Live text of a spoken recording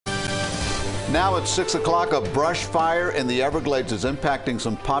Now at 6 o'clock, a brush fire in the Everglades is impacting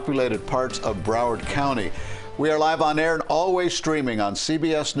some populated parts of Broward County. We are live on air and always streaming on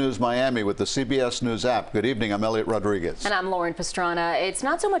CBS News Miami with the CBS News app. Good evening, I'm Elliot Rodriguez. And I'm Lauren Pastrana. It's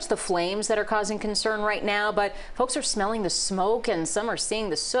not so much the flames that are causing concern right now, but folks are smelling the smoke and some are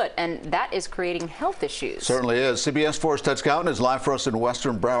seeing the soot, and that is creating health issues. Certainly is. CBS 4's Ted Scouten is live for us in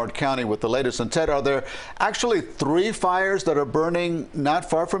western Broward County with the latest. And Ted, are there actually 3 fires that are burning not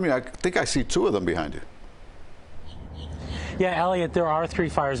far from you? I think I see 2 of them behind you. Yeah, Elliot, there are 3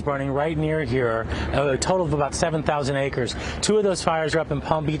 fires burning right near here, a total of about 7,000 acres. 2 of those fires are up in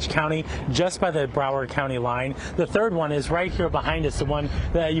Palm Beach County, just by the Broward County line. The third one is right here behind us, the one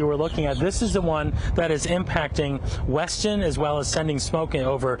that you were looking at. This is the one that is impacting Weston, as well as sending smoke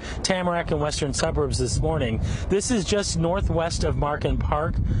over Tamarack and western suburbs this morning. This is just northwest of Markin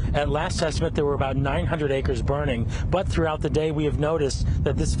Park. At last estimate, there were about 900 acres burning, but throughout the day, we have noticed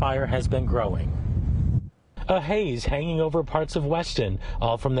that this fire has been growing. A haze hanging over parts of Weston,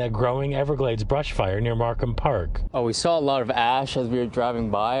 all from that growing Everglades brush fire near Markham Park. Oh, we saw a lot of ash as we were driving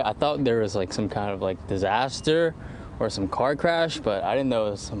by. I thought there was like some kind of like disaster or some car crash, but I didn't know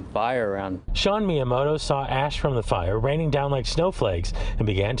there was some fire around. Sean Miyamoto saw ash from the fire raining down like snowflakes and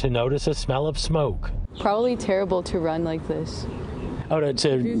began to notice a smell of smoke. Probably terrible to run like this. Oh,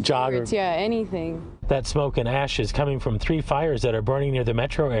 to jog or... Yeah, anything. That smoke and ash is coming from 3 fires that are burning near the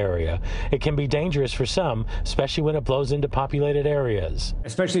metro area. It can be dangerous for some, especially when it blows into populated areas.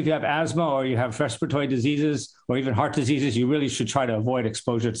 Especially if you have asthma or you have respiratory diseases or even heart diseases, you really should try to avoid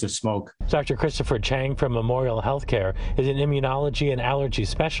exposure to smoke. Dr. Christopher Chang from Memorial Healthcare is an immunology and allergy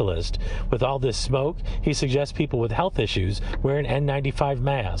specialist. With all this smoke, he suggests people with health issues wear an N95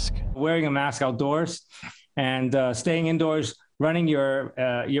 mask. Wearing a mask outdoors and staying indoors, running your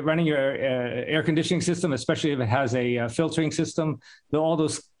air conditioning system, especially if it has a filtering system, all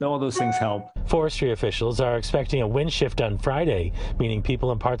those things help. Forestry officials are expecting a wind shift on Friday, meaning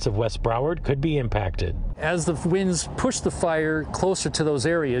people in parts of West Broward could be impacted. As the winds push the fire closer to those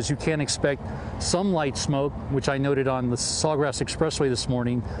areas, you can expect some light smoke, which I noted on the Sawgrass Expressway this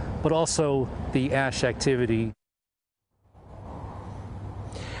morning, but also the ash activity.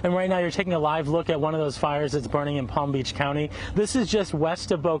 And right now you're taking a live look at one of those fires that's burning in Palm Beach County. This is just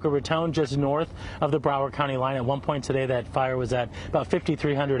west of Boca Raton, just north of the Broward County line. At one point today, that fire was at about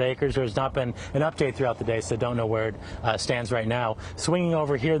 5,300 acres. There has not been an update throughout the day, so don't know where it stands right now. Swinging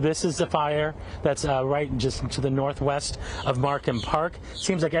over here, this is the fire that's right just to the northwest of Markham Park.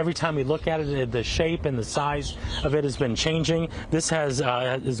 Seems like every time we look at it, the shape and the size of it has been changing. This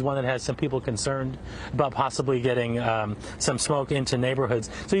is one that has some people concerned about possibly getting some smoke into neighborhoods.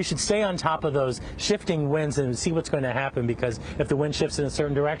 So you should stay on top of those shifting winds and see what's going to happen, because if the wind shifts in a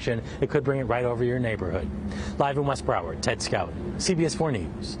certain direction, it could bring it right over your neighborhood. Live in West Broward, Ted Scouten, CBS 4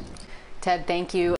 News. Ted, thank you.